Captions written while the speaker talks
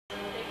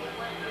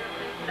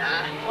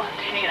Nah, we'll have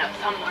to hang it up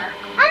somewhere.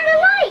 On the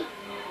light.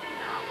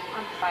 No,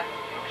 on the side of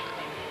the picture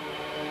thing.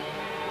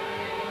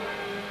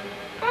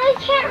 I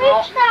can't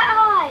reach that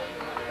high.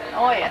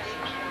 Oh yes, you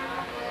can.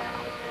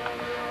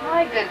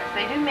 My goodness,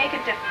 they do make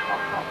it difficult,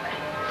 don't they?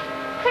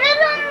 Put it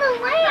on the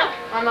lamp.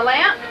 On the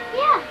lamp?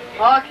 Yeah.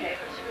 Okay.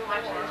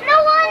 No,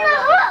 on the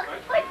hook.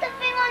 Put the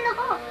thing on the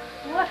hook.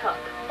 What hook?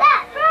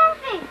 That brown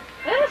thing.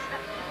 This?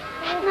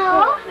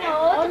 No.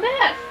 Oh,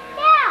 this?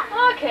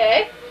 Yeah.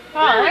 Okay.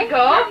 There we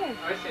go.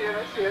 I see it, I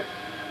see it.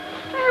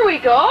 There we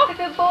go. It's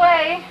a good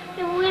boy.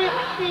 It wouldn't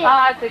fit.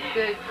 Ah, it's a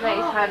good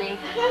place, honey.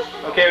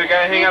 Okay, we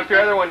gotta hang up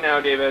your other one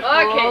now, David.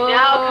 Okay,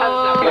 now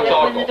comes the... Let's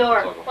all Open the go. door.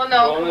 Let's all go. Well,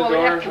 no. Open the Well, we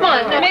door. have, come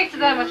on, that makes it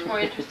that much more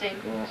interesting.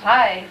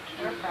 Hi.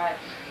 Stir fry.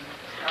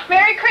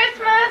 Merry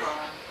Christmas!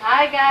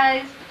 Hi,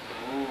 guys.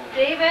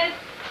 David.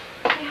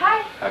 Say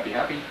hi. Happy,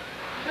 happy.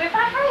 Say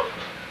hi.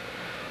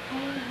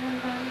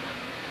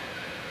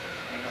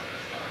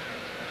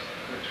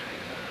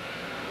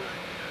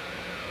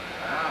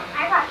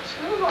 I got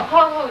two hooks.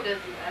 Ho does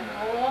that.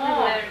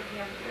 Oh.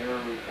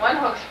 One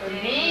hook's for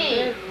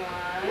me.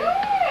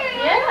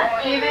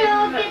 Yeah, David.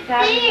 Look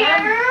at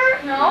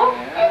there. No?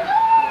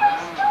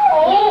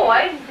 Oh,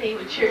 I see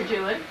what you're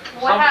doing.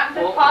 What happens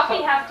if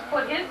Poppy has to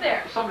put his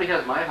there? Somebody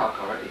has my hook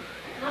already.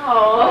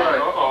 Oh.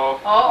 Uh-oh.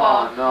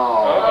 Uh-oh. no.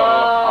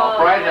 Uh-oh.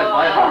 Brian has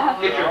my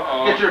hook.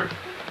 Get your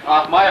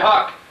off my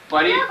hook,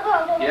 buddy.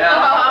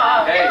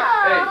 Yeah. Hey,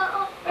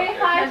 Wait,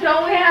 hi.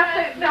 Don't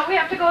we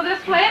have to go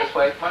this way? This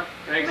way, come on.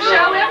 Thanks.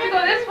 Shall we have to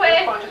go this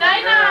way? Night,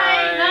 Night,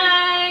 night,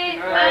 night,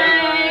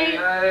 night.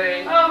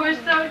 Hey. Oh, we're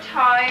so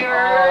tired.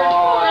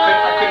 Oh,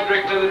 I couldn't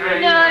drink another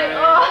drink. Night.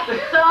 Oh,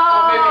 maybe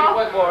Oh.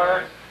 one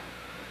more.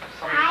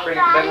 I Somebody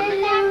got bring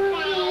a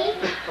lemon.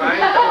 Bye,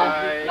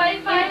 bye.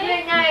 Bye, bye.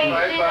 Good night.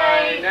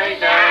 Bye-bye. Good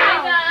Night, Night,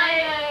 night.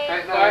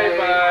 night.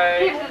 Bye-bye.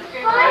 Gives us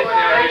good Night,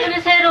 night. night.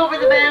 his head over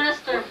the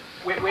banister.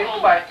 Wait,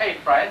 bye. Hey,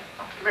 Brian,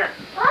 come here.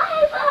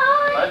 Bye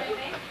bye. Bud.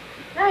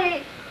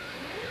 Night.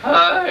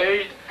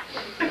 Hi.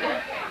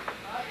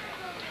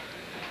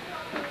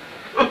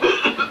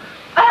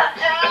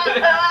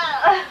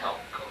 Oh,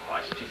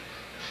 gosh, jeez.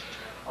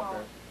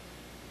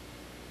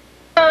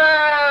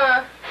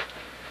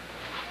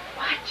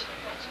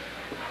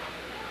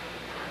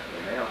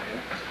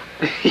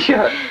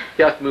 Yeah,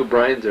 you have to move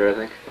Brian's there, I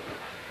think.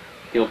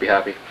 He won't be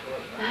happy.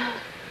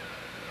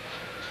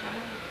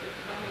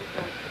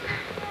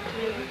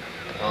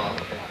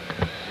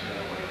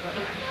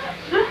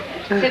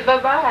 Say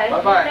bye-bye.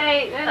 Bye-bye. Good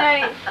night, good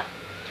night.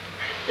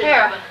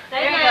 Here,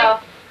 there you go.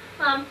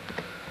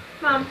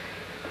 Mom,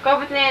 go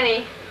with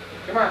Nanny.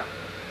 Come on.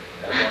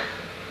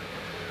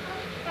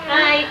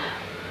 Night.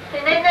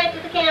 Say night night to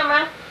the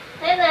camera.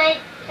 Night night.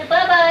 Say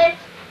bye bye.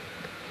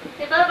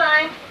 Say bye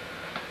bye.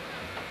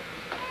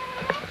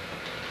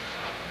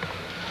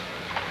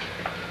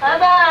 Bye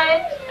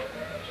bye.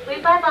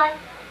 Wait bye bye.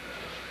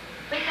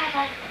 Wait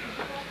bye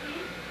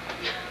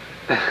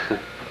bye.